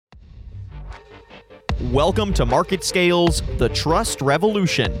Welcome to Market Scale's The Trust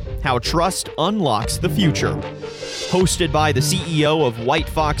Revolution, How Trust Unlocks the Future. Hosted by the CEO of White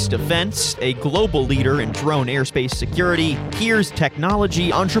Fox Defense, a global leader in drone airspace security, here's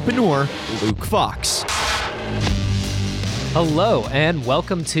technology entrepreneur Luke Fox. Hello, and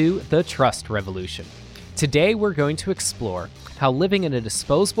welcome to The Trust Revolution. Today we're going to explore how living in a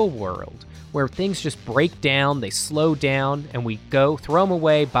disposable world where things just break down, they slow down, and we go throw them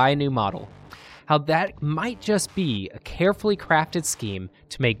away, buy a new model, how that might just be a carefully crafted scheme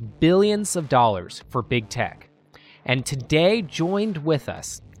to make billions of dollars for big tech. And today, joined with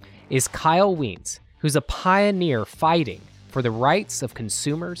us is Kyle Wiens, who's a pioneer fighting for the rights of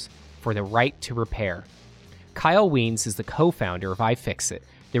consumers, for the right to repair. Kyle Wiens is the co-founder of iFixit,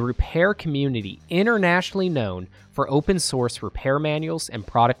 the repair community internationally known for open source repair manuals and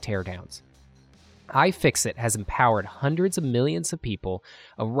product teardowns. iFixit has empowered hundreds of millions of people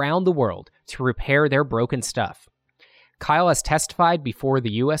around the world to repair their broken stuff. Kyle has testified before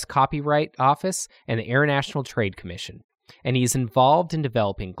the U.S. Copyright Office and the International Trade Commission, and he's involved in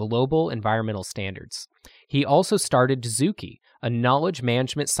developing global environmental standards. He also started Dozuki, a knowledge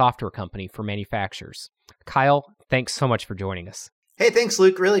management software company for manufacturers. Kyle, thanks so much for joining us. Hey, thanks,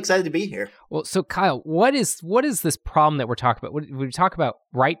 Luke. Really excited to be here. Well, so Kyle, what is this problem that we're talking about? When we talk about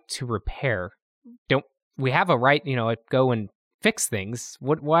right to repair, don't we have a right, go and fix things?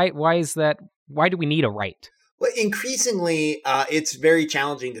 Why is that? Why do we need a right? Well, increasingly, it's very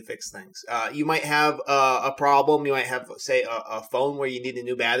challenging to fix things. You might have a problem. You might have, say, a phone where you need a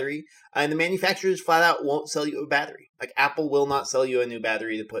new battery, and the manufacturers flat out won't sell you a battery. Like Apple will not sell you a new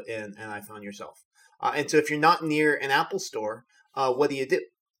battery to put in an iPhone yourself. And so if you're not near an Apple store, what do you do?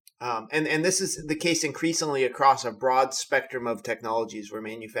 And this is the case increasingly across a broad spectrum of technologies where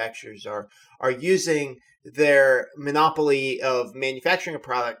manufacturers are using their monopoly of manufacturing a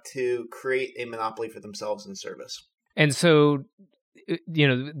product to create a monopoly for themselves in service. And so,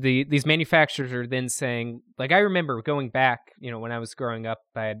 these manufacturers are then saying, like, I remember going back, when I was growing up,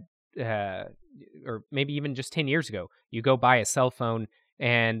 I had, or maybe even just 10 years ago, you go buy a cell phone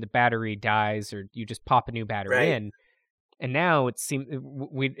and the battery dies, or you just pop a new battery in. And now it's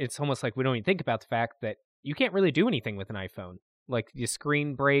almost like we don't even think about the fact that you can't really do anything with an iPhone. Like the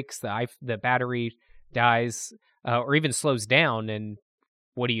screen breaks, the battery dies, or even slows down, and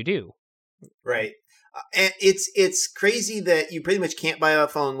what do you do? Right. And it's crazy that you pretty much can't buy a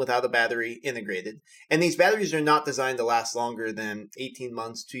phone without a battery integrated. And these batteries are not designed to last longer than 18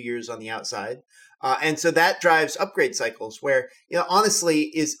 months, 2 years on the outside. And so that drives upgrade cycles where,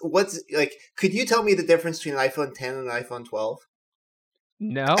 honestly, could you tell me the difference between an iPhone 10 and an iPhone 12?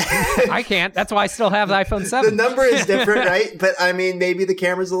 No, I can't. That's why I still have the iPhone 7. The number is different, right? But I mean, maybe the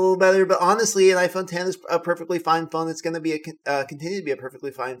camera's a little better. But honestly, an iPhone 10 is a perfectly fine phone. It's going to continue to be a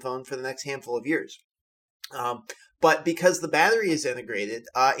perfectly fine phone for the next handful of years. But because the battery is integrated,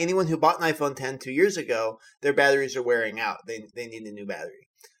 anyone who bought an iPhone 10 2 years ago, their batteries are wearing out. They need a new battery.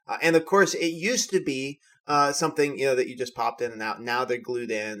 And of course, it used to be something that you just popped in and out. Now they're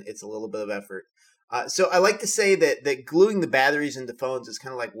glued in. It's a little bit of effort. So I like to say that gluing the batteries into phones is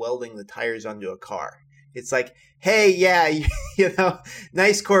kind of like welding the tires onto a car. It's like, hey, yeah,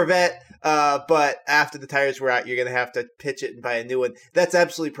 nice Corvette, but after the tires wear out, you're going to have to pitch it and buy a new one. That's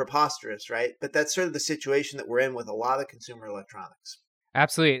absolutely preposterous, right? But that's sort of the situation that we're in with a lot of consumer electronics.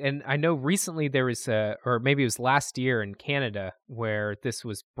 Absolutely. And I know recently there was, or maybe it was last year in Canada, where this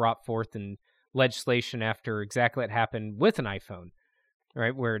was brought forth in legislation after exactly what happened with an iPhone,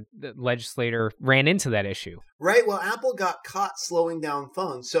 right? Where the legislator ran into that issue. Right. Well, Apple got caught slowing down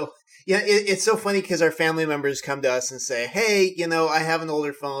phones. So, yeah, it's so funny because our family members come to us and say, hey, I have an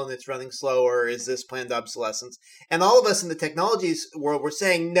older phone that's running slower. Is this planned obsolescence? And all of us in the technologies world, we're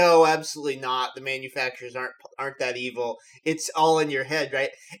saying, no, absolutely not. The manufacturers aren't that evil. It's all in your head,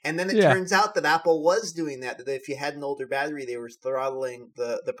 right? And then it turns out that Apple was doing that if you had an older battery, they were throttling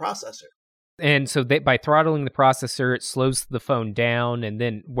the processor. And so by throttling the processor, it slows the phone down. And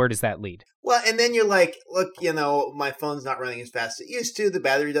then where does that lead? Well, and then you're like, look, my phone's not running as fast as it used to. The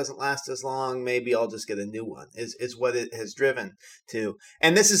battery doesn't last as long. Maybe I'll just get a new one is what it has driven to.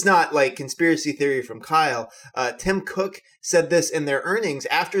 And this is not like conspiracy theory from Kyle. Tim Cook said this in their earnings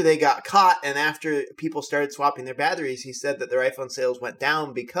after they got caught and after people started swapping their batteries. He said that their iPhone sales went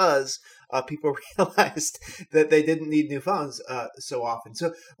down because people realized that they didn't need new phones so often.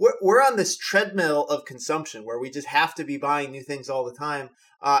 So we're on this treadmill of consumption where we just have to be buying new things all the time.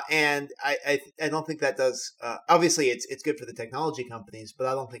 And I don't think that does. Obviously, it's good for the technology companies, but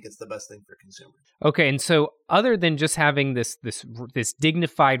I don't think it's the best thing for consumers. Okay, and so other than just having this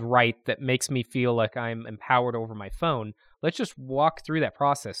dignified right that makes me feel like I'm empowered over my phone, let's just walk through that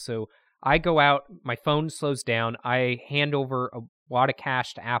process. So I go out, my phone slows down, I hand over a wad of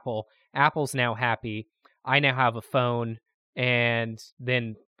cash to Apple. Apple's now happy. I now have a phone, and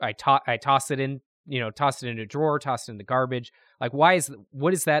then I toss it in, toss it in a drawer, toss it in the garbage. Like,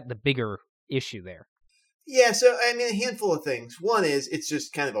 what is that the bigger issue there? Yeah, so I mean, a handful of things. One is it's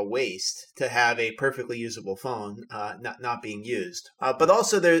just kind of a waste to have a perfectly usable phone not being used. But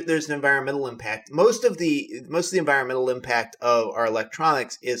also there's an environmental impact. Most of the environmental impact of our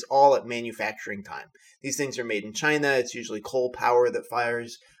electronics is all at manufacturing time. These things are made in China. It's usually coal power that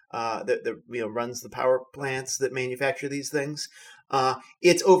fires that runs the power plants that manufacture these things.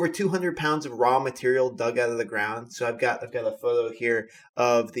 It's over 200 pounds of raw material dug out of the ground. So I've got a photo here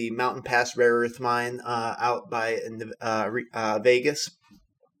of the Mountain Pass rare earth mine out by Vegas.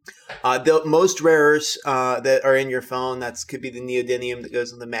 The most rare earths that are in your phone, that could be the neodymium that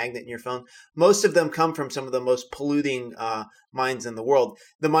goes in the magnet in your phone. Most of them come from some of the most polluting mines in the world.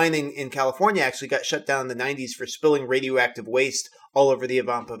 The mining in California actually got shut down in the 90s for spilling radioactive waste all over the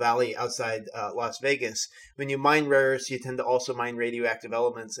Avampa Valley outside Las Vegas. When you mine rare earths, you tend to also mine radioactive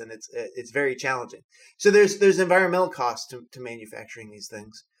elements, and it's very challenging. So there's environmental costs to manufacturing these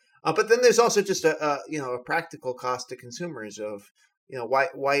things, but then there's also just a practical cost to consumers of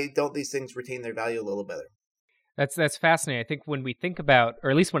why don't these things retain their value a little better? That's fascinating. I think when we think about,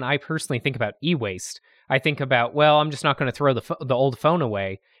 or at least when I personally think about e-waste, I think about, well, I'm just not going to throw the old phone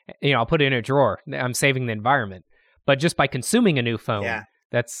away. I'll put it in a drawer. I'm saving the environment. But just by consuming a new phone,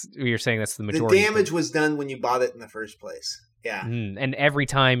 that's you're saying that's the majority. The damage was done when you bought it in the first place. Yeah. And every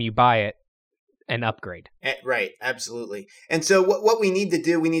time you buy it, an upgrade. Right. Absolutely. And so what we need to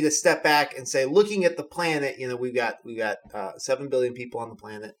do, we need to step back and say, looking at the planet, we've got 7 billion people on the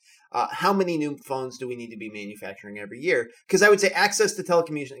planet. How many new phones do we need to be manufacturing every year? Because I would say access to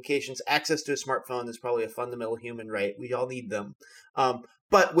telecommunications, access to a smartphone is probably a fundamental human right. We all need them.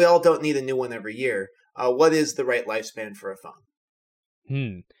 But we all don't need a new one every year. What is the right lifespan for a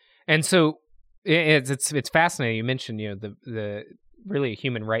phone? And so it's fascinating. You mentioned, the really a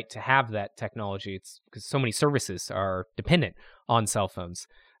human right to have that technology. It's because so many services are dependent on cell phones.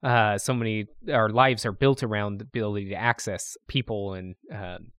 Our lives are built around the ability to access people and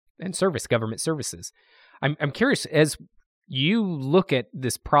government services. I'm curious, as you look at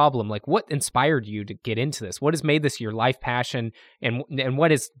this problem, like what inspired you to get into this? What has made this your life passion, and what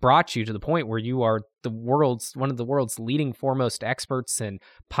has brought you to the point where you are one of the world's leading foremost experts and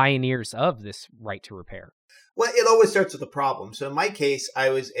pioneers of this right to repair? Well, it always starts with a problem. So in my case, I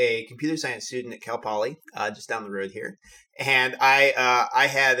was a computer science student at Cal Poly, just down the road here. And I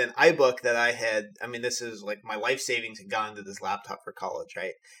had an iBook that this is like my life savings had gone into this laptop for college,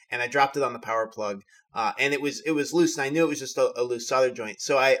 right? And I dropped it on the power plug, and it was loose, and I knew it was just a loose solder joint.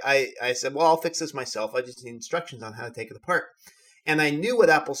 So I said, well, I'll fix this myself. I just need instructions on how to take it apart. And I knew what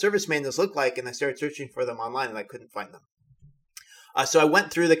Apple service manuals looked like, and I started searching for them online, and I couldn't find them. So I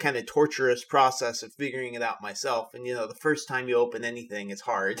went through the kind of torturous process of figuring it out myself. And, the first time you open anything, it's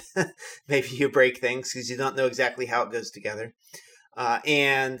hard. Maybe you break things because you don't know exactly how it goes together.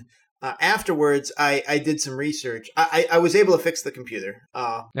 Afterwards, I did some research. I was able to fix the computer.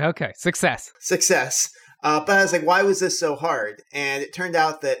 Okay, success. But I was like, why was this so hard? And it turned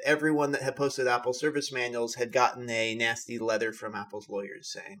out that everyone that had posted Apple service manuals had gotten a nasty letter from Apple's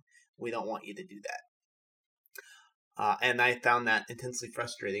lawyers saying, we don't want you to do that. And I found that intensely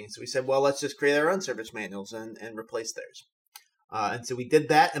frustrating. So we said, well, let's just create our own service manuals and replace theirs. And so we did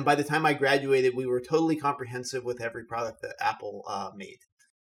that. And by the time I graduated, we were totally comprehensive with every product that Apple made.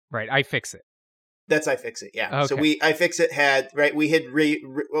 Right. iFixit. That's iFixit. Yeah. Okay. So iFixit we had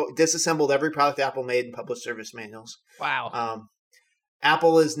disassembled every product Apple made and published service manuals. Wow.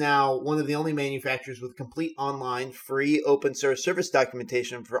 Apple is now one of the only manufacturers with complete online, free, open source service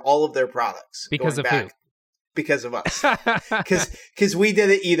documentation for all of their products. Because of who? Because of us. Because we did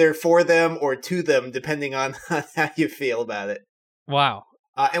it either for them or to them, depending on how you feel about it. Wow.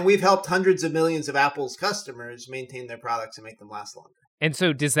 And we've helped hundreds of millions of Apple's customers maintain their products and make them last longer. And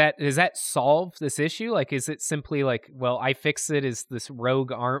so does that solve this issue? Like, is it simply like, well, iFixit is this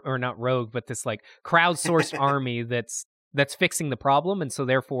rogue or not rogue, but this like crowdsourced army that's fixing the problem, and so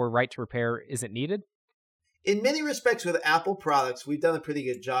therefore right to repair isn't needed? In many respects, with Apple products, we've done a pretty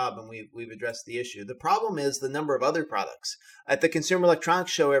good job, and we've addressed the issue. The problem is the number of other products. At the Consumer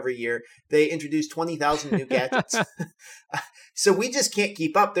Electronics Show every year, they introduce 20,000 new gadgets. So we just can't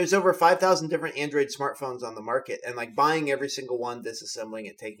keep up. There's over 5,000 different Android smartphones on the market, and like buying every single one, disassembling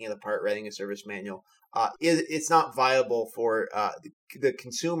it, taking it apart, writing a service manual, it's not viable for the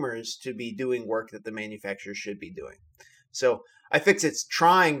consumers to be doing work that the manufacturers should be doing. So iFixit's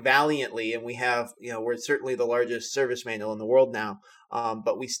trying valiantly, and we have, we're certainly the largest service manual in the world now.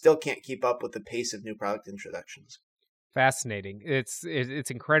 but we still can't keep up with the pace of new product introductions. Fascinating. It's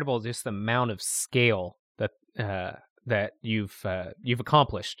incredible just the amount of scale that you've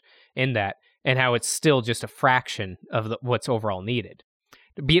accomplished in that, and how it's still just a fraction of what's overall needed.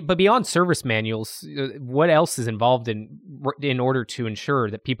 But beyond service manuals, what else is involved in order to ensure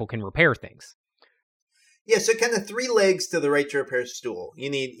that people can repair things? Yeah, so kind of three legs to the right to repair stool. You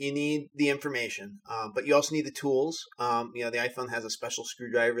need the information, but you also need the tools. The iPhone has a special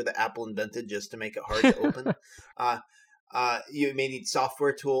screwdriver that Apple invented just to make it hard to open. You may need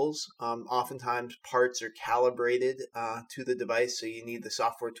software tools. Oftentimes, parts are calibrated to the device, so you need the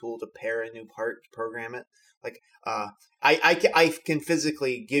software tool to pair a new part, to program it. Like I can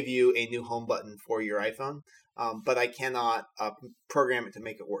physically give you a new home button for your iPhone, but I cannot program it to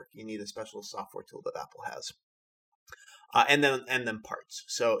make it work. You need a special software tool that Apple has, and then parts.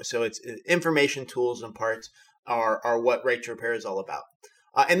 So it's information, tools, and parts are what right to repair is all about.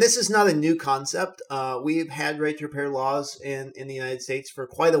 And this is not a new concept. We've had right to repair laws in the United States for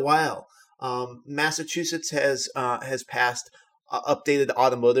quite a while. Massachusetts has passed updated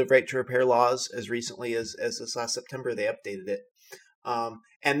automotive right to repair laws as recently as this last September. They updated it,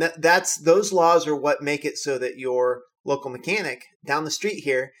 and those laws are what make it so that your local mechanic down the street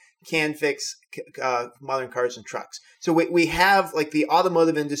here can fix modern cars and trucks. So we have, like, the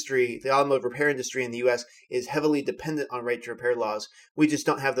automotive industry, the automotive repair industry in the U.S. is heavily dependent on right to repair laws. We just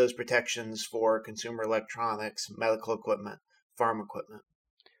don't have those protections for consumer electronics, medical equipment, farm equipment.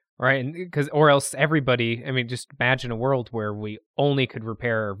 Right, or else everybody, I mean, just imagine a world where we only could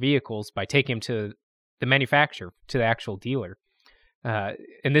repair our vehicles by taking them to the manufacturer, to the actual dealer.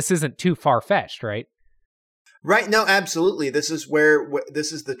 And this isn't too far-fetched, right? Right. No, absolutely. This is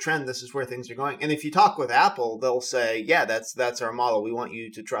this is the trend. This is where things are going. And if you talk with Apple, they'll say, yeah, that's our model. We want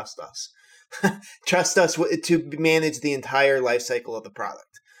you to trust us. Trust us to manage the entire life cycle of the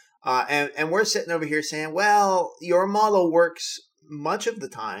product. And we're sitting over here saying, well, your model works much of the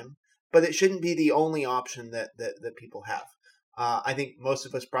time, but it shouldn't be the only option that people have. I think most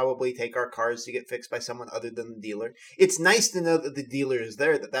of us probably take our cars to get fixed by someone other than the dealer. It's nice to know that the dealer is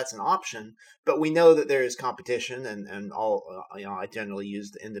there, that's an option, but we know that there is competition, and all. I generally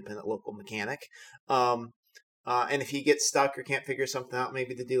use the independent local mechanic. And if he gets stuck or can't figure something out,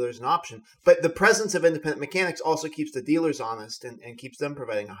 maybe the dealer is an option. But the presence of independent mechanics also keeps the dealers honest and keeps them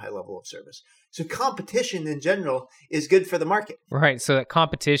providing a high level of service. So competition in general is good for the market. Right. So that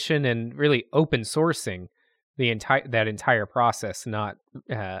competition and really open sourcing that entire process, not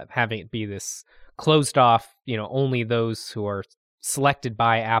having it be this closed off, only those who are selected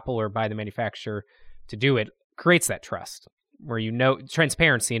by Apple or by the manufacturer to do it, creates that trust where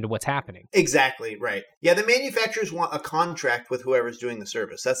transparency into what's happening. Exactly, right. Yeah, the manufacturers want a contract with whoever's doing the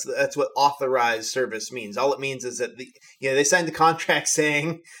service. That's what authorized service means. All it means is that they signed the contract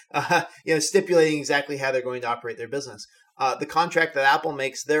saying, stipulating exactly how they're going to operate their business. The contract that Apple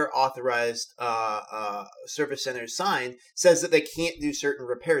makes their authorized service centers sign says that they can't do certain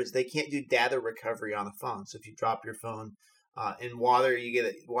repairs. They can't do data recovery on a phone. So if you drop your phone in water, you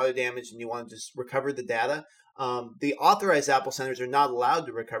get water damage, and you want to just recover the data, the authorized Apple centers are not allowed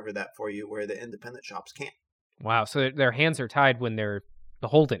to recover that for you, where the independent shops can't. Wow. So their hands are tied when they're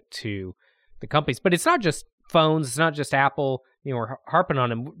beholden to the companies. But it's not just phones. It's not just Apple. We're harping on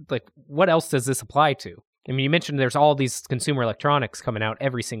them. Like, what else does this apply to? I mean, you mentioned there's all these consumer electronics coming out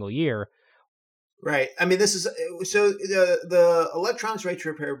every single year. Right. I mean, this is so the electronics right to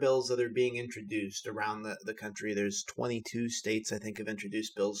repair bills that are being introduced around the country. There's 22 states, I think, have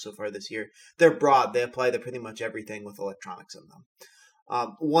introduced bills so far this year. They're broad. They apply to pretty much everything with electronics in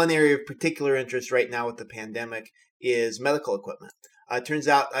them. One area of particular interest right now with the pandemic is medical equipment. It turns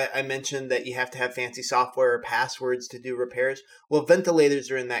out I mentioned that you have to have fancy software or passwords to do repairs. Well, ventilators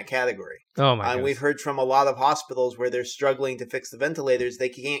are in that category. Oh my goodness. We've heard from a lot of hospitals where they're struggling to fix the ventilators. They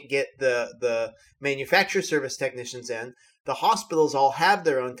can't get the manufacturer service technicians in. The hospitals all have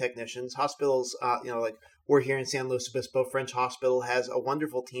their own technicians. Hospitals, like we're here in San Luis Obispo, French Hospital has a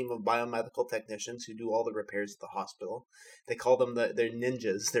wonderful team of biomedical technicians who do all the repairs at the hospital. They call them they're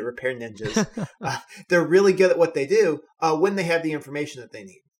ninjas. They're repair ninjas. They're really good at what they do when they have the information that they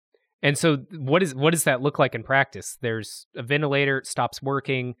need. And so what does that look like in practice? There's a ventilator, it stops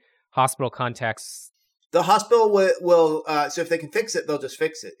working, hospital contacts. The hospital will so if they can fix it, they'll just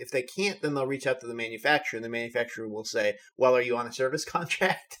fix it. If they can't, then they'll reach out to the manufacturer, and the manufacturer will say, well, are you on a service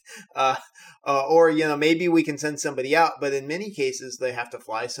contract? Or, maybe we can send somebody out. But in many cases, they have to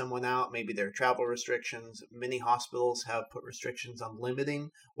fly someone out. Maybe there are travel restrictions. Many hospitals have put restrictions on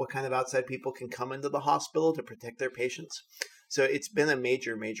limiting what kind of outside people can come into the hospital to protect their patients. So it's been a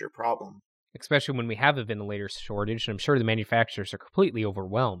major, major problem. especially when we have a ventilator shortage. And I'm sure the manufacturers are completely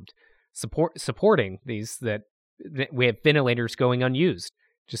overwhelmed supporting these, that we have ventilators going unused,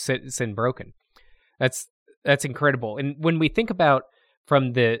 just sitting broken. That's incredible. And when we think about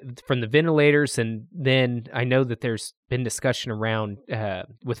from the ventilators, and then I know that there's been discussion around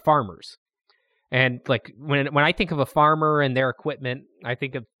with farmers. And like when I think of a farmer and their equipment, I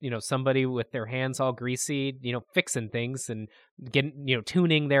think of, somebody with their hands all greasy, fixing things and getting,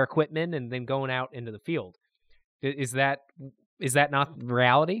 tuning their equipment and then going out into the field. Is that not the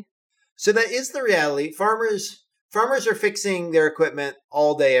reality? So that is the reality. Farmers are fixing their equipment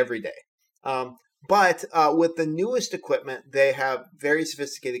all day, every day. But with the newest equipment, they have very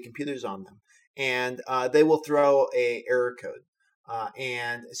sophisticated computers on them, and they will throw a error code.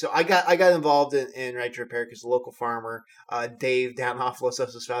 And so I got involved in Right to Repair because the local farmer, Dave, down off Los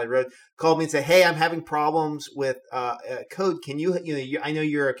Osos Valley Road, called me and said, "Hey, I'm having problems with code. Can you I know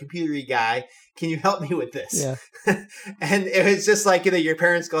you're a computery guy. Can you help me with this?" Yeah. And it was just like, your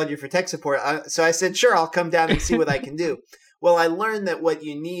parents called you for tech support. So I said, "Sure, I'll come down and see what I can do." Well, I learned that what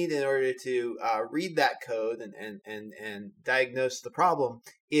you need in order to read that code and diagnose the problem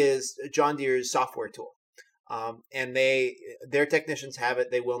is John Deere's software tool. And their technicians have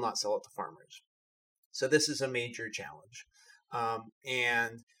it. They will not sell it to farmers. So this is a major challenge.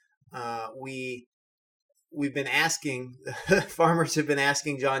 We've been asking, farmers have been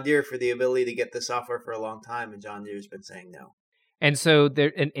asking John Deere for the ability to get the software for a long time, and John Deere's been saying no. And so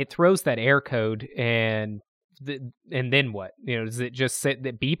it throws that error code, and then what? Does it just sit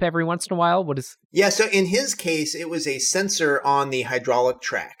that beep every once in a while? What is? Yeah. So in his case, it was a sensor on the hydraulic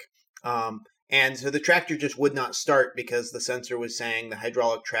track. And so the tractor just would not start because the sensor was saying the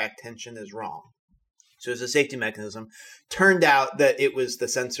hydraulic track tension is wrong. So it was a safety mechanism. Turned out that it was the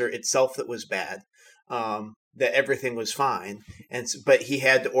sensor itself that was bad, that everything was fine. But he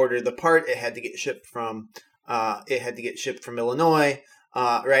had to order the part. It had to get shipped from Illinois,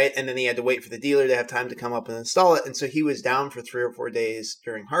 right? And then he had to wait for the dealer to have time to come up and install it. And so he was down for 3 or 4 days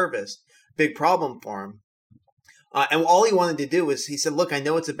during harvest. Big problem for him. And all he wanted to do was, he said, "Look, I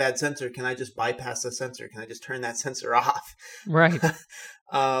know it's a bad sensor. Can I just bypass the sensor? Can I just turn that sensor off?" Right.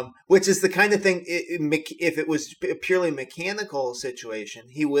 Which is the kind of thing, if it was a purely mechanical situation,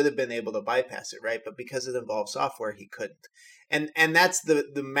 he would have been able to bypass it, right? But because it involves software, he couldn't. And that's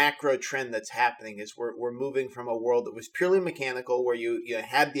the macro trend that's happening, is we're moving from a world that was purely mechanical, where you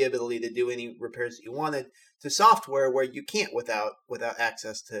had the ability to do any repairs that you wanted, to software where you can't without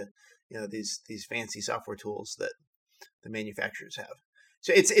access to these fancy software tools that the manufacturers have.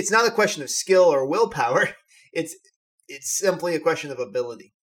 So it's not a question of skill or willpower. It's simply a question of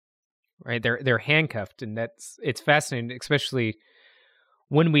ability. Right. They're handcuffed, and it's fascinating, especially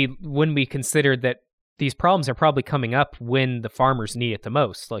when we consider that these problems are probably coming up when the farmers need it the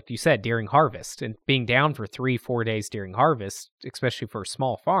most. Like you said, during harvest, and being down for 3-4 days during harvest, especially for a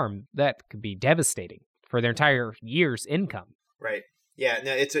small farm, that could be devastating for their entire year's income. Right. Yeah,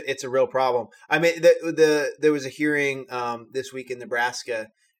 no, it's a real problem. I mean, there was a hearing this week in Nebraska,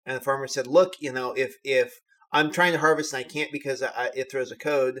 and the farmer said, "Look, if I'm trying to harvest and I can't because it throws a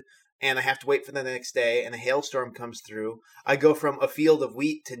code, and I have to wait for the next day, and a hailstorm comes through, I go from a field of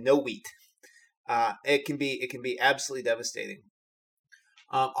wheat to no wheat. It can be absolutely devastating."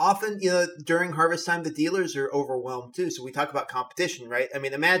 Often, during harvest time, the dealers are overwhelmed too. So we talk about competition, right? I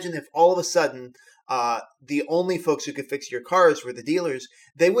mean, imagine if all of a sudden the only folks who could fix your cars were the dealers.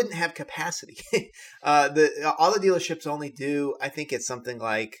 They wouldn't have capacity. All the dealerships only do, I think it's something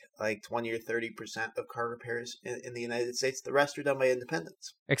like 20 or 30% of car repairs in the United States. The rest are done by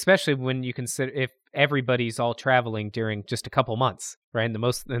independents. Especially when you consider if everybody's all traveling during just a couple months, right? And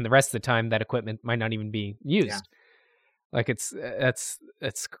the rest of the time that equipment might not even be used. Yeah. Like that's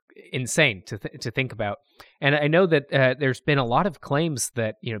insane to think about. And I know that there's been a lot of claims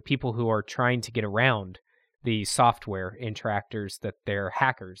that people who are trying to get around the software in tractors, that they're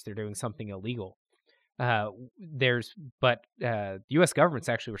hackers, they're doing something illegal. But the U.S. government's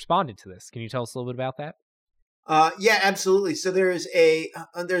actually responded to this. Can you tell us a little bit about that? Yeah, absolutely. So there's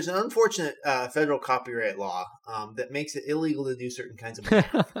an unfortunate federal copyright law that makes it illegal to do certain kinds of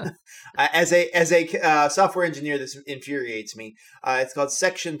math. As a software engineer, this infuriates me. It's called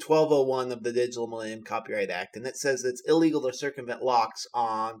Section 1201 of the Digital Millennium Copyright Act, and it says that it's illegal to circumvent locks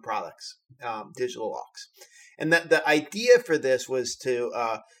on products, digital locks. And that the idea for this was to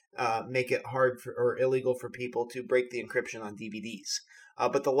make it hard or illegal for people to break the encryption on DVDs.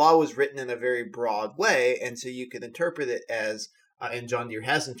 But the law was written in a very broad way, and so you could interpret it as and John Deere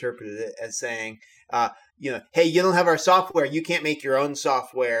has interpreted it as saying, hey, you don't have our software. You can't make your own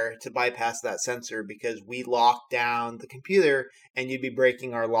software to bypass that sensor because we lock down the computer and you'd be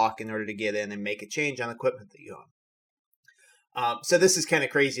breaking our lock in order to get in and make a change on equipment that you own. So this is kind of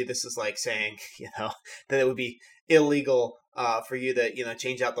crazy. This is like saying, that it would be illegal for you to,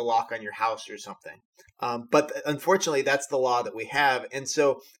 change out the lock on your house or something. But unfortunately, that's the law that we have. And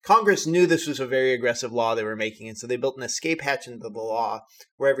so Congress knew this was a very aggressive law they were making. And so they built an escape hatch into the law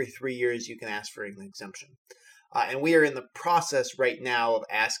where every 3 years you can ask for an exemption. And we are in the process right now of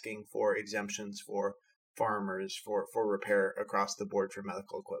asking for exemptions for farmers for repair across the board for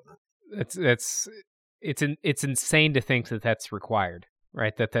medical equipment. It's insane to think that that's required,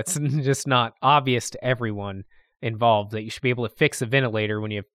 right? That's just not obvious to everyone involved that you should be able to fix a ventilator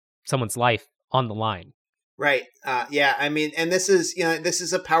when you have someone's life on the line. Right. Yeah. I mean, and this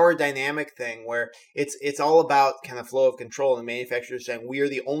is a power dynamic thing where it's all about kind of flow of control, and manufacturers saying we are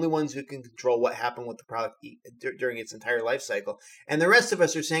the only ones who can control what happened with the product during its entire life cycle. And the rest of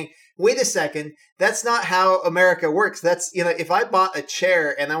us are saying, wait a second, that's not how America works. That's, if I bought a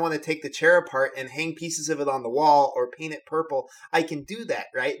chair and I want to take the chair apart and hang pieces of it on the wall or paint it purple, I can do that,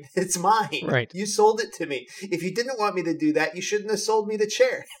 right? It's mine. Right. You sold it to me. If you didn't want me to do that, you shouldn't have sold me the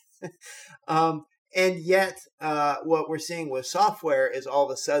chair. And yet, what we're seeing with software is all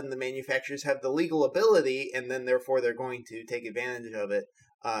of a sudden the manufacturers have the legal ability, and then therefore they're going to take advantage of it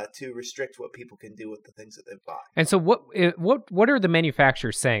to restrict what people can do with the things that they've bought. And so, what are the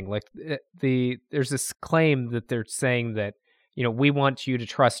manufacturers saying? Like there's this claim that they're saying that we want you to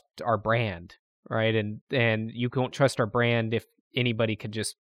trust our brand, right? And you won't trust our brand if anybody could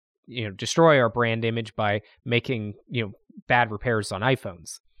just destroy our brand image by making bad repairs on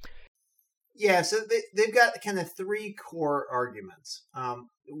iPhones. Yeah, so they've got kind of three core arguments.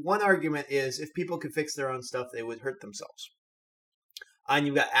 One argument is if people could fix their own stuff, they would hurt themselves. And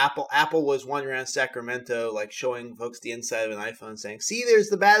you've got Apple. Apple was wandering around Sacramento, like showing folks the inside of an iPhone, saying, "See, there's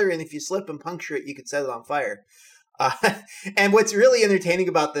the battery, and if you slip and puncture it, you could set it on fire." And what's really entertaining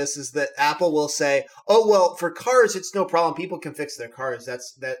about this is that Apple will say, "Oh well, for cars, it's no problem. People can fix their cars.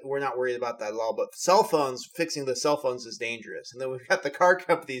 That we're not worried about that at all. But cell phones, fixing the cell phones is dangerous." And then we've got the car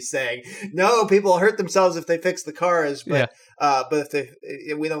companies saying, "No, people will hurt themselves if they fix the cars, but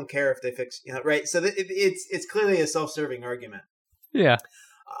if we don't care if they fix, right?" So it's clearly a self-serving argument. Yeah.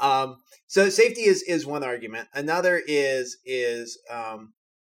 So safety is one argument. Another is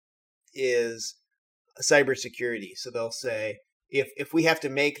cybersecurity. So they'll say if we have to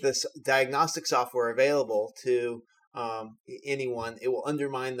make this diagnostic software available to anyone, it will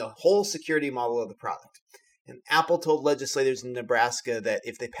undermine the whole security model of the product. And Apple told legislators in Nebraska that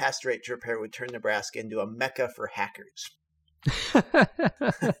if they passed right to repair, it would turn Nebraska into a mecca for hackers.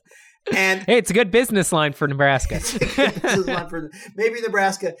 And hey, it's a good business line for Nebraska. Maybe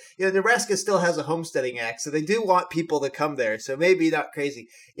Nebraska, Nebraska still has a homesteading act, so they do want people to come there. So maybe not crazy.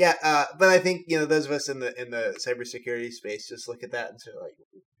 Yeah, but I think those of us in the cybersecurity space just look at that and say like,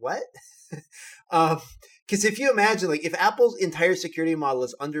 what? Because if you imagine, like, if Apple's entire security model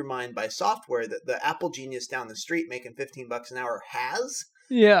is undermined by software that the Apple genius down the street making $15 an hour has,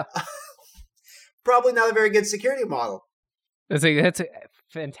 probably not a very good security model. That's a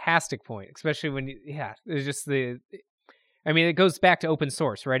fantastic point, especially when it's just it goes back to open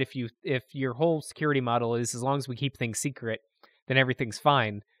source, right? If your whole security model is as long as we keep things secret, then everything's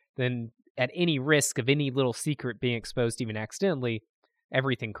fine. Then at any risk of any little secret being exposed, even accidentally,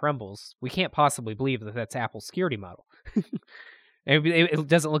 everything crumbles. We can't possibly believe that that's Apple's security model. It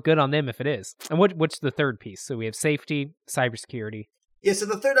doesn't look good on them if it is. And what's the third piece? So we have safety, cybersecurity. Yeah, so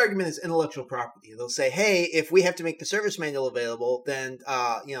the third argument is intellectual property. They'll say, hey, if we have to make the service manual available, then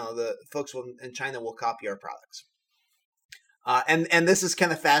the folks in China will copy our products. And this is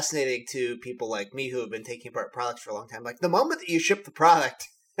kind of fascinating to people like me who have been taking apart products for a long time. Like the moment that you ship the product,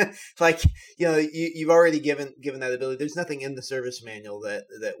 like you've already given that ability. There's nothing in the service manual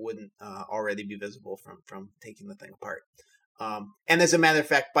that wouldn't already be visible from taking the thing apart. And as a matter of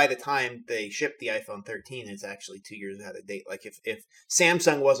fact, by the time they ship the iPhone 13, it's actually 2 years out of date. Like if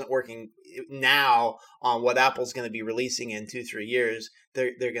Samsung wasn't working now on what Apple's going to be releasing in 2-3 years,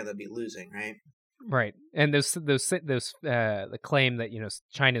 they're going to be losing, right? Right. And the claim that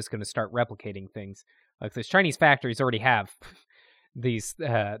China's going to start replicating things. Like those Chinese factories already have these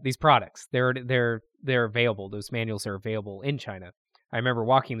products. They're available. Those manuals are available in China. I remember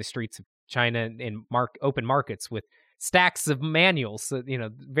walking the streets of China in open markets with stacks of manuals,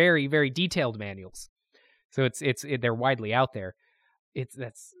 very, very detailed manuals. So they're widely out there.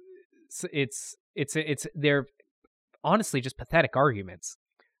 They're honestly just pathetic arguments.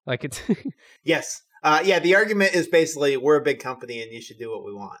 Like it's yes. The argument is basically we're a big company and you should do what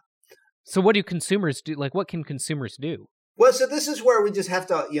we want. So what do consumers do? Like, what can consumers do? Well, so this is where we just have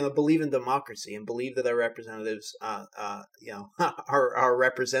to, believe in democracy and believe that our representatives, are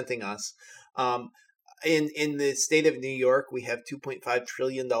representing us. In the state of New York, we have $2.5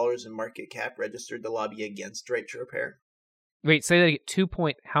 trillion in market cap registered to lobby against right to repair. Wait, say that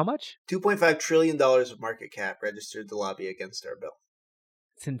again. How much? $2.5 trillion of market cap registered to lobby against our bill.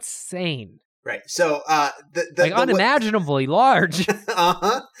 It's insane. Right. So, unimaginably large.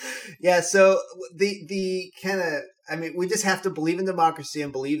 Yeah. So the kind of, we just have to believe in democracy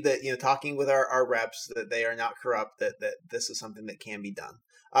and believe that, talking with our reps, that they are not corrupt, that this is something that can be done.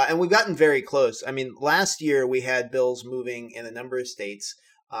 And we've gotten very close. Last year we had bills moving in a number of states,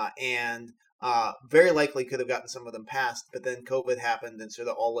 and very likely could have gotten some of them passed, but then COVID happened and sort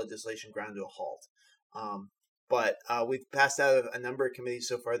of all legislation ground to a halt. But we've passed out of a number of committees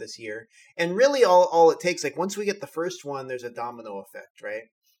so far this year. And really all it takes, like once we get the first one, there's a domino effect, right?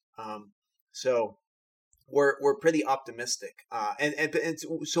 So we're pretty optimistic. And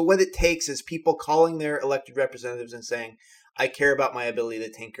so what it takes is people calling their elected representatives and saying, I care about my ability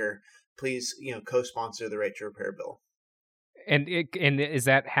to tinker. Please, co-sponsor the right to repair bill. And is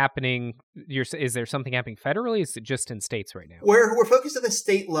that happening? Is there something happening federally? Is it just in states right now? We're focused at the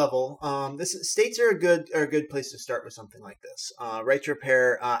state level. States are a good place to start with something like this. Right to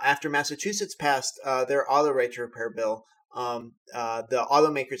repair. After Massachusetts passed their auto right to repair bill, the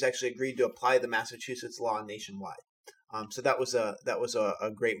automakers actually agreed to apply the Massachusetts law nationwide. So that was a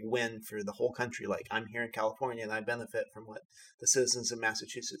great win for the whole country. Like, I'm here in California and I benefit from what the citizens of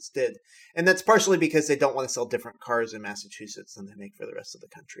Massachusetts did. And that's partially because they don't want to sell different cars in Massachusetts than they make for the rest of the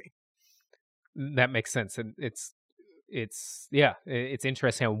country. That makes sense. And it's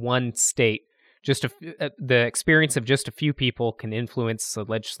interesting how one state, the experience of just a few people can influence a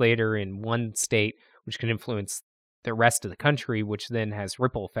legislator in one state, which can influence the rest of the country, which then has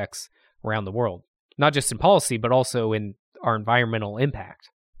ripple effects around the world. Not just in policy, but also in our environmental impact.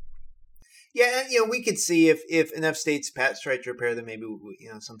 Yeah, we could see if enough states pass right to repair, then maybe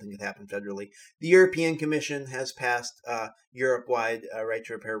something could happen federally. The European Commission has passed Europe-wide right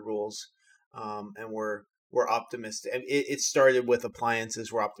to repair rules, and we're optimistic. It started with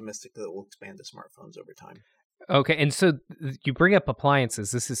appliances. We're optimistic that it will expand to smartphones over time. Okay, and so you bring up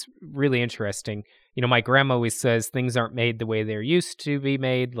appliances. This is really interesting. My grandma always says things aren't made the way they're used to be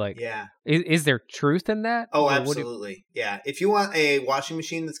made. Like, yeah, is there truth in that? Oh, absolutely. Yeah, if you want a washing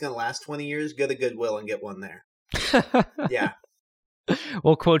machine that's going to last 20 years, go to Goodwill and get one there. Yeah.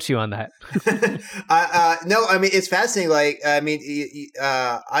 We'll quote you on that. No, it's fascinating. Like,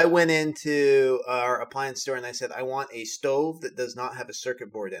 I went into our appliance store and I said, I want a stove that does not have a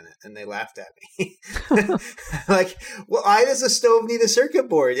circuit board in it. And they laughed at me. Like, well, why does a stove need a circuit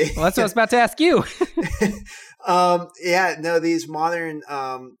board? Well, that's what I was about to ask you. These modern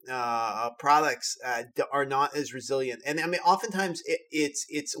products are not as resilient. And oftentimes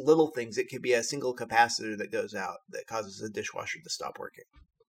it's little things. It could be a single capacitor that goes out that causes the dishwasher to stop working.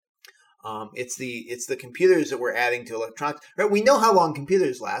 It's the computers that we're adding to electronics. Right? We know how long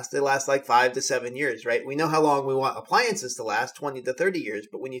computers last. They last like 5 to 7 years, right? We know how long we want appliances to last, 20 to 30 years.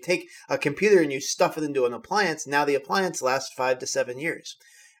 But when you take a computer and you stuff it into an appliance, now the appliance lasts 5 to 7 years.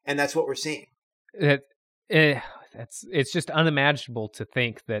 And that's what we're seeing. It's just unimaginable to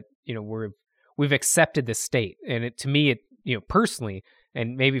think that we've accepted this state, and to me, personally,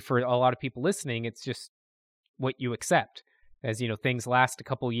 and maybe for a lot of people listening, it's just what you accept. As things last a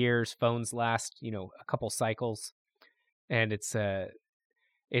couple years, phones last a couple cycles, and it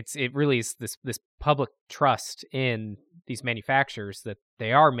really is this public trust in these manufacturers that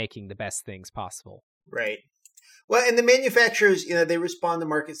they are making the best things possible. Right. Well, and the manufacturers, they respond to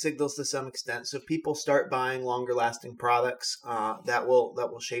market signals to some extent. So if people start buying longer lasting products, that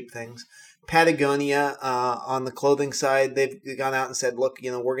will shape things. Patagonia, on the clothing side, they've gone out and said, look,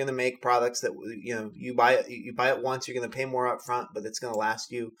 we're going to make products that, you buy it once, you're going to pay more up front, but it's going to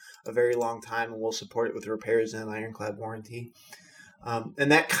last you a very long time, and we'll support it with repairs and an ironclad warranty.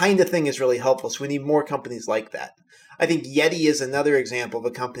 And that kind of thing is really helpful. So we need more companies like that. I think Yeti is another example of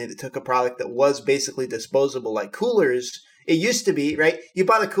a company that took a product that was basically disposable, like coolers. It used to be, right? You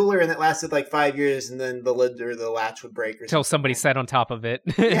bought a cooler and it lasted like 5 years, and then the lid or the latch would break. Until somebody sat on top of it.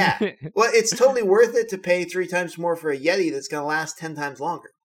 Yeah. Well, it's totally worth it to pay 3 times more for a Yeti that's going to last 10 times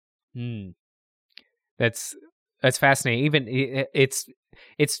longer. That's fascinating. Even it's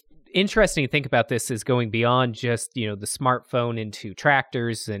interesting to think about this as going beyond just, the smartphone into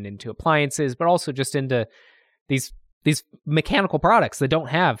tractors and into appliances, but also just into these mechanical products that don't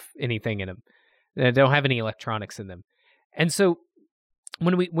have anything in them, that don't have any electronics in them. And so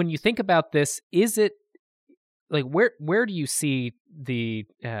when you think about this, is it like where do you see the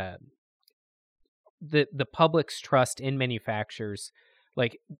public's trust in manufacturers?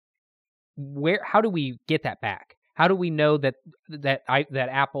 Like, how do we get that back? How do we know that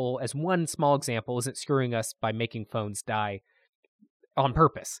Apple, as one small example, isn't screwing us by making phones die on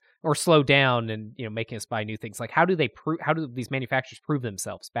purpose or slow down and making us buy new things? Like, how do these manufacturers prove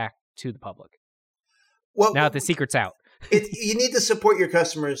themselves back to the public? Well, now that the secret's out, you need to support your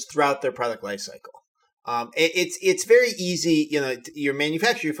customers throughout their product life cycle. It's very easy, your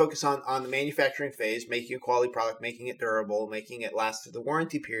manufacturer, you focus on the manufacturing phase, making a quality product, making it durable, making it last through the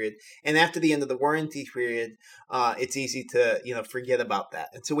warranty period. And after the end of the warranty period, it's easy to, forget about that.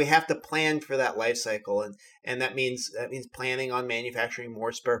 And so we have to plan for that life cycle. And that means planning on manufacturing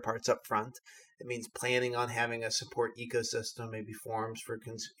more spare parts up front. It means planning on having a support ecosystem, maybe forums for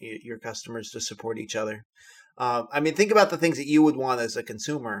your customers to support each other. Think about the things that you would want as a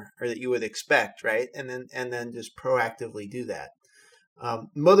consumer or that you would expect, right? And then just proactively do that.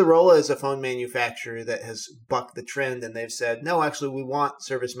 Motorola is a phone manufacturer that has bucked the trend, and they've said, no, actually, we want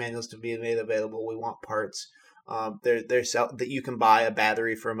service manuals to be made available. We want parts. That you can buy a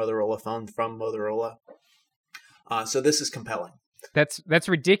battery for a Motorola phone from Motorola. So this is compelling. That's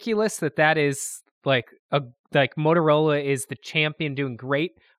ridiculous. That is like Motorola is the champion doing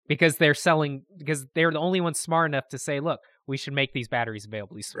great. Because they're the only ones smart enough to say, look, we should make these batteries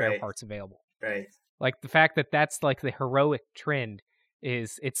available, these spare parts available. Right. Like the fact that that's like the heroic trend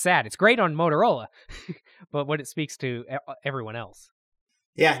it's sad. It's great on Motorola, but what it speaks to everyone else.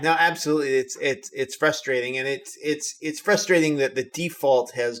 Yeah, no, absolutely. It's frustrating, and it's frustrating that the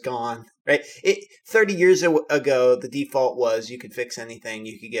default has gone, right? 30 years ago, the default was you could fix anything,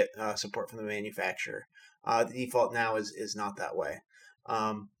 you could get support from the manufacturer. The default now is not that way.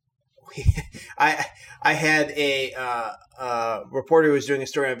 I had a reporter who was doing a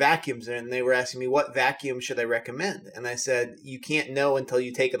story on vacuums, and they were asking me what vacuum should I recommend, and I said you can't know until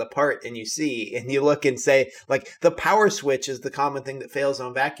you take it apart and you see and you look and say, like, the power switch is the common thing that fails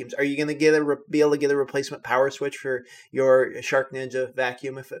on vacuums. Are you going to be able to get a replacement power switch for your Shark Ninja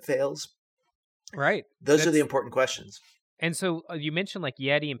vacuum if it fails? Right. Those are the important questions. And so you mentioned like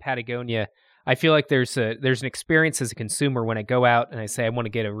Yeti and Patagonia. I feel like there's an experience as a consumer when I go out and I say I want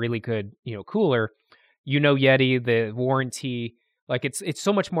to get a really good, cooler. Yeti, the warranty, like it's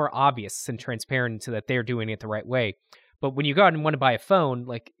so much more obvious and transparent that they're doing it the right way. But when you go out and want to buy a phone,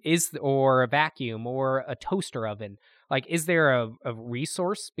 like or a vacuum or a toaster oven, like is there a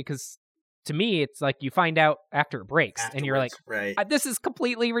resource? Because to me, it's like you find out after it breaks and you're like, right, this is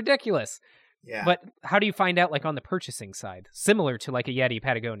completely ridiculous. Yeah. But how do you find out, like, on the purchasing side, similar to like a Yeti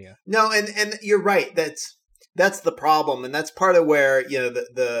Patagonia? No, and you're right. That's the problem, and that's part of where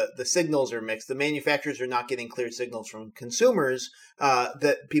the signals are mixed. The manufacturers are not getting clear signals from consumers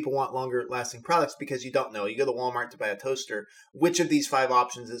that people want longer lasting products because you don't know. You go to Walmart to buy a toaster. Which of these 5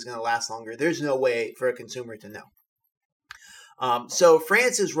 options is going to last longer? There's no way for a consumer to know. So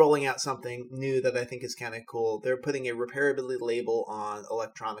France is rolling out something new that I think is kind of cool. They're putting a repairability label on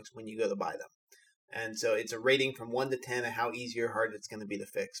electronics when you go to buy them. And so it's a rating from 1 to 10 of how easy or hard it's going to be to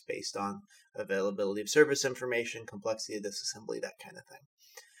fix based on availability of service information, complexity of disassembly, that kind of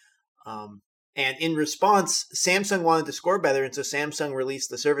thing. And in response, Samsung wanted to score better, and so Samsung released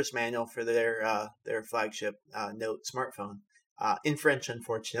the service manual for their flagship Note smartphone. In French,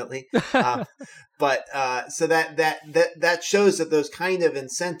 unfortunately, but so that shows that those kind of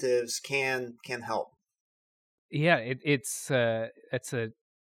incentives can help. Yeah, it's a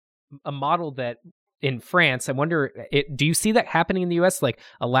model that in France, I wonder, do you see that happening in the U.S., like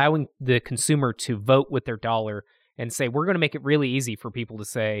allowing the consumer to vote with their dollar and say, we're going to make it really easy for people to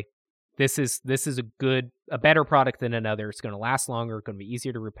say, this is a better product than another. It's going to last longer. It's going to be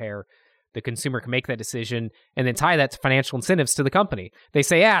easier to repair. The consumer can make that decision and then tie that to financial incentives to the company. They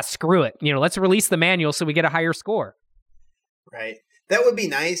say, screw it. Let's release the manual so we get a higher score. Right. That would be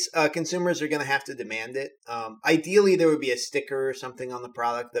nice. Consumers are going to have to demand it. Ideally, there would be a sticker or something on the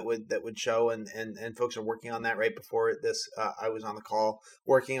product that would show, and folks are working on that right before this. I was on the call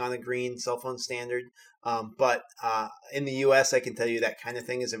working on a green cell phone standard. But in the U.S., I can tell you that kind of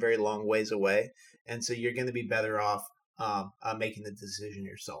thing is a very long ways away. And so you're going to be better off making the decision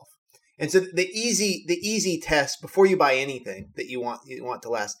yourself. And so the easy test before you buy anything that you want to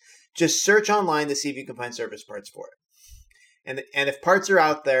last, just search online to see if you can find service parts for it. And if parts are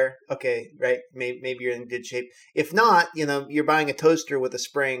out there, okay, right, maybe you're in good shape. If not, you're buying a toaster with a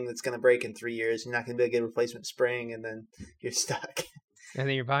spring that's going to break in 3 years. You're not going to be able to get a replacement spring, and then you're stuck. And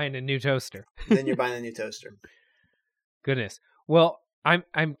then you're buying a new toaster. Goodness. Well,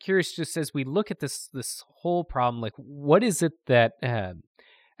 I'm curious, just as we look at this whole problem, like what is it that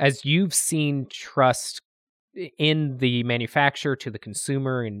as you've seen trust in the manufacturer to the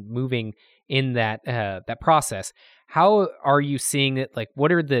consumer and moving in that process, how are you seeing it? Like,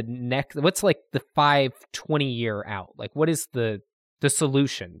 what are what's like the 5-20 year out? Like, what is the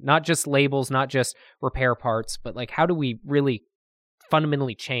solution? Not just labels, not just repair parts, but like, how do we really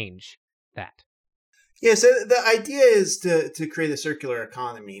fundamentally change that? Yeah, so the idea is to create a circular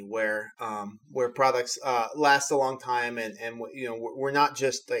economy where products last a long time, and we're not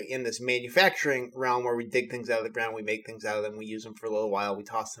just in this manufacturing realm where we dig things out of the ground, we make things out of them, we use them for a little while, we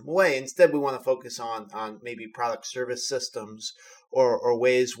toss them away. Instead, we want to focus on maybe product service systems or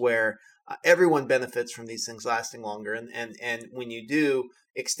ways where everyone benefits from these things lasting longer. And when you do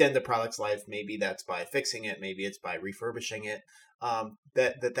extend the product's life, maybe that's by fixing it, maybe it's by refurbishing it.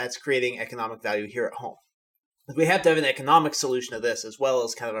 That's creating economic value here at home. We have to have an economic solution to this as well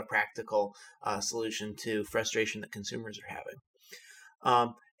as kind of a practical solution to frustration that consumers are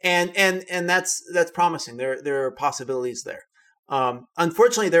having. And that's promising. There are possibilities there.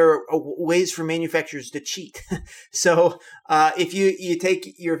 Unfortunately, there are ways for manufacturers to cheat. So if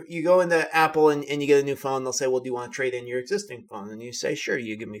you go into Apple and you get a new phone, they'll say, well, do you want to trade in your existing phone? And you say, sure,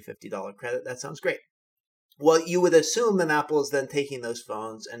 you give me $50 credit. That sounds great. Well, you would assume that Apple is then taking those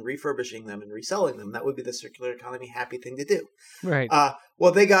phones and refurbishing them and reselling them. That would be the circular economy happy thing to do. Right.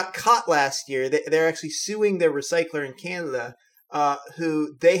 Well, they got caught last year. They're actually suing their recycler in Canada,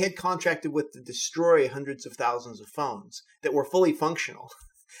 who they had contracted with to destroy hundreds of thousands of phones that were fully functional.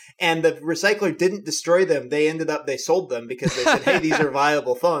 And the recycler didn't destroy them. They sold them because they said, hey, these are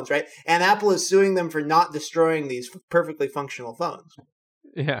viable phones, right? And Apple is suing them for not destroying these perfectly functional phones.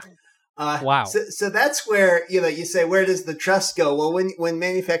 Yeah. Wow. So that's where, you say, where does the trust go? Well, when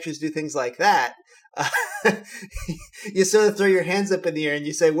manufacturers do things like that, you sort of throw your hands up in the air and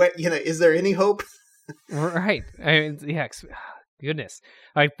you say, is there any hope? Right. I mean, yeah. Goodness.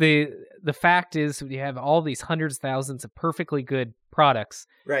 Like the fact is, you have all these hundreds of thousands of perfectly good products.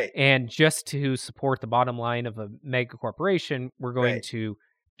 Right. And just to support the bottom line of a mega corporation, we're going to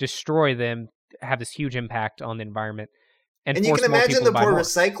destroy them, have this huge impact on the environment. And you can imagine the poor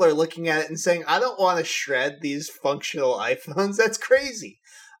recycler looking at it and saying, I don't want to shred these functional iPhones. That's crazy.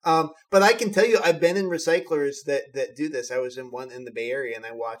 But I can tell you, I've been in recyclers that do this. I was in one in the Bay Area and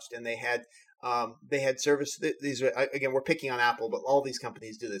I watched, and they had service. These are, again, we're picking on Apple, but all these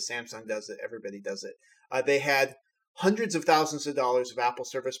companies do this. Samsung does it. Everybody does it. They had hundreds of thousands of dollars of Apple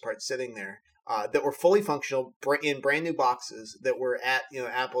service parts sitting there that were fully functional in brand new boxes that were at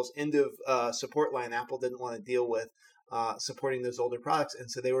Apple's end of support line. Apple didn't want to deal with supporting those older products.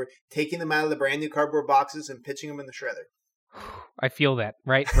 And so they were taking them out of the brand new cardboard boxes and pitching them in the shredder. I feel that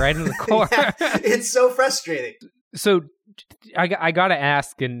right in the core. Yeah, it's so frustrating. So I got to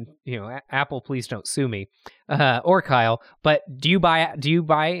ask, and Apple, please don't sue me, or Kyle, but do you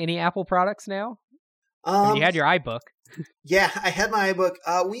buy any Apple products now? You had your iBook. Yeah, I had my iBook.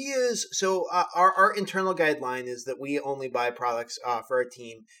 We use our internal guideline is that we only buy products for our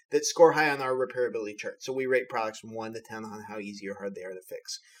team that score high on our repairability chart. So we rate products from 1 to 10 on how easy or hard they are to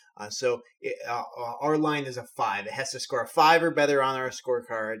fix. Our line is a 5. It has to score a 5 or better on our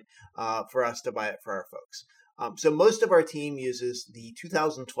scorecard for us to buy it for our folks. So most of our team uses the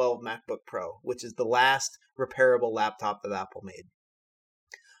 2012 MacBook Pro, which is the last repairable laptop that Apple made.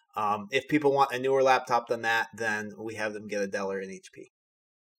 If people want a newer laptop than that, then we have them get a Dell or an HP.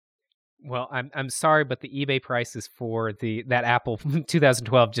 Well, I'm sorry, but the eBay prices for that Apple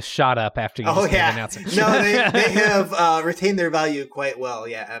 2012 just shot up after you announced it. No, they have retained their value quite well.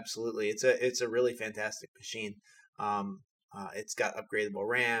 Yeah, absolutely. It's a really fantastic machine. It's got upgradable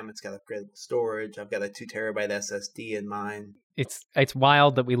RAM. It's got upgradable storage. I've got a 2 terabyte SSD in mine. It's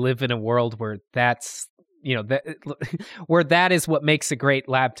wild that we live in a world where that's where that is what makes a great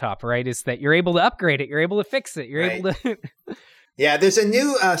laptop, right? Is that you're able to upgrade it, you're able to fix it, you're able to. Yeah, there's a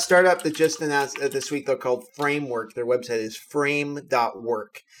new startup that just announced this week. They're called Framework. Their website is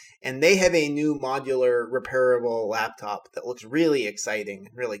frame.work. And they have a new modular repairable laptop that looks really exciting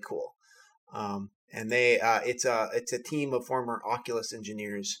and really cool. And it's a team of former Oculus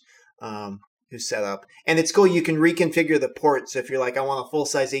engineers who set up. And it's cool. You can reconfigure the ports. If you're like, I want a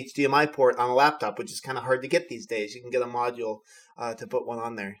full-size HDMI port on a laptop, which is kind of hard to get these days. You can get a module to put one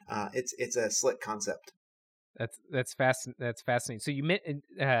on there. It's a slick concept. That's fascinating. So you meant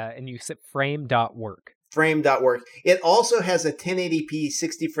and you said frame.work. Frame.work. It also has a 1080p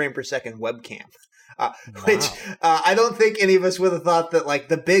 60 frame per second webcam. Which I don't think any of us would have thought that like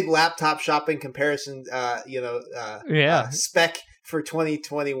the big laptop shopping comparison, spec for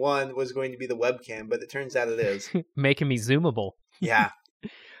 2021 was going to be the webcam, but it turns out it is. Making me zoomable. Yeah.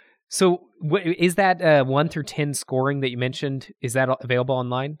 So is that 1 through 10 scoring that you mentioned, is that available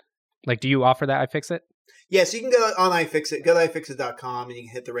online? Like, do you offer that iFixit? Yeah, so you can go on iFixit, go to iFixit.com, and you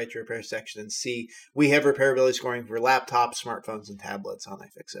can hit the right to repair section and see we have repairability scoring for laptops, smartphones, and tablets on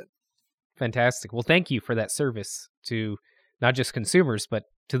iFixit. Fantastic. Well, thank you for that service to not just consumers, but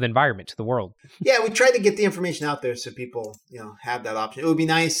to the environment, to the world. Yeah, we try to get the information out there so people, have that option. It would be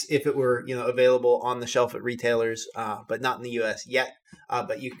nice if it were, available on the shelf at retailers, but not in the U.S. yet.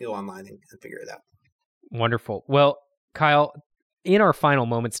 But you can go online and figure it out. Wonderful. Well, Kyle, in our final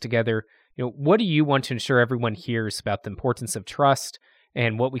moments together, what do you want to ensure everyone hears about the importance of trust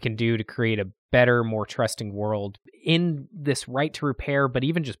and what we can do to create a better, more trusting world in this right to repair, but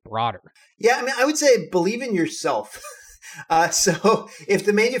even just broader? Yeah, I mean, I would say believe in yourself. So if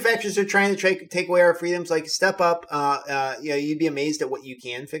the manufacturers are trying to take away our freedoms, like step up, you'd be amazed at what you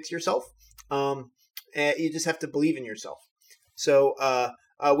can fix yourself. You just have to believe in yourself. So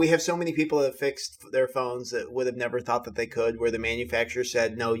we have so many people that have fixed their phones that would have never thought that they could, where the manufacturer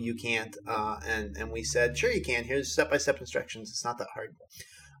said, no, you can't. And we said, sure, you can. Here's step-by-step instructions. It's not that hard.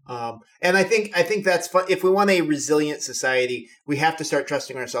 And I think that's fun. If we want a resilient society, we have to start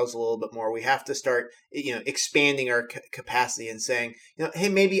trusting ourselves a little bit more. We have to start, expanding our capacity and saying, hey,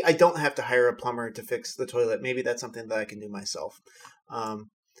 maybe I don't have to hire a plumber to fix the toilet. Maybe that's something that I can do myself.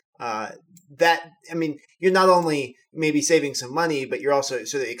 You're not only maybe saving some money, but you're also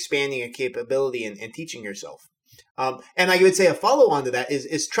sort of expanding a capability and teaching yourself. And I would say a follow-on to that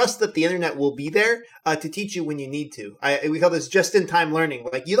is trust that the internet will be there to teach you when you need to. We call this just-in-time learning.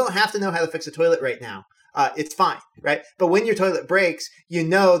 Like, you don't have to know how to fix a toilet right now. It's fine, right? But when your toilet breaks, you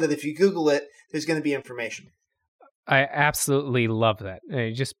know that if you Google it, there's going to be information. I absolutely love that.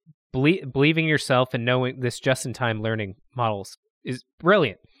 Just believing in yourself and knowing this just-in-time learning models is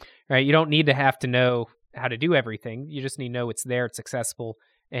brilliant, right? You don't need to have to know how to do everything. You just need to know it's there, it's accessible,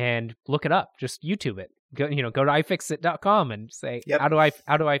 and look it up. Just YouTube it. Go to ifixit.com and say, yep. How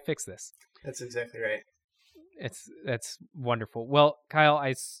do I fix this? That's exactly right. That's wonderful. Well, Kyle,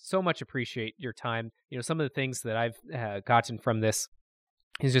 I so much appreciate your time. Some of the things that I've gotten from this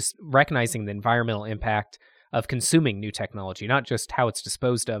is just recognizing the environmental impact of consuming new technology, not just how it's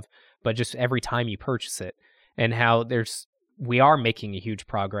disposed of, but just every time you purchase it, and how we are making a huge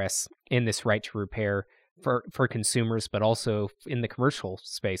progress in this right to repair for consumers, but also in the commercial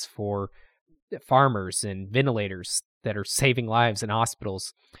space for farmers and ventilators that are saving lives in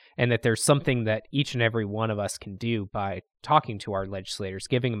hospitals, and that there's something that each and every one of us can do by talking to our legislators,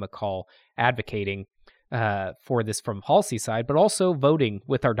 giving them a call, advocating for this from policy side, but also voting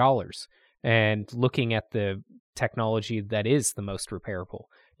with our dollars and looking at the technology that is the most repairable,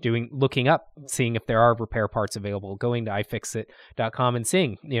 looking up, seeing if there are repair parts available, going to ifixit.com and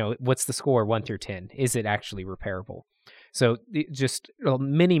seeing, what's the score 1 through 10? Is it actually repairable? So just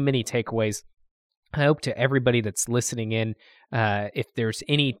many, many takeaways. I hope to everybody that's listening in, if there's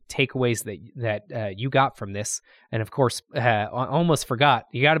any takeaways that you got from this, and of course, I almost forgot,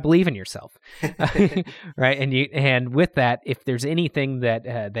 you got to believe in yourself, right? And with that, if there's anything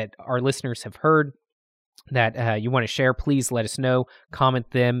that our listeners have heard that you want to share, please let us know. Comment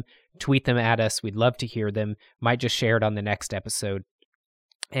them, tweet them at us. We'd love to hear them. Might just share it on the next episode.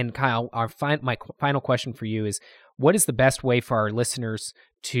 And Kyle, my final question for you is, what is the best way for our listeners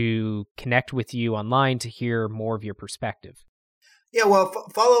to connect with you online to hear more of your perspective? Yeah, well,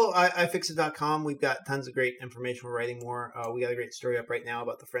 follow ifixit.com. We've got tons of great information. We're writing more. We got a great story up right now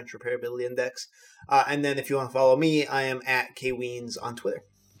about the French Repairability Index. And then if you want to follow me, I am at KWeens on Twitter.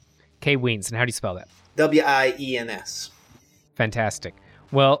 KWeens, and how do you spell that? WIENS. Fantastic.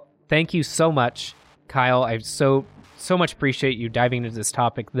 Well, thank you so much, Kyle. I so much appreciate you diving into this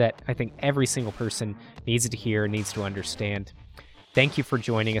topic that I think every single person needs to hear, needs to understand. Thank you for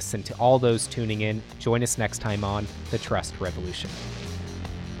joining us, and to all those tuning in, join us next time on The Trust Revolution.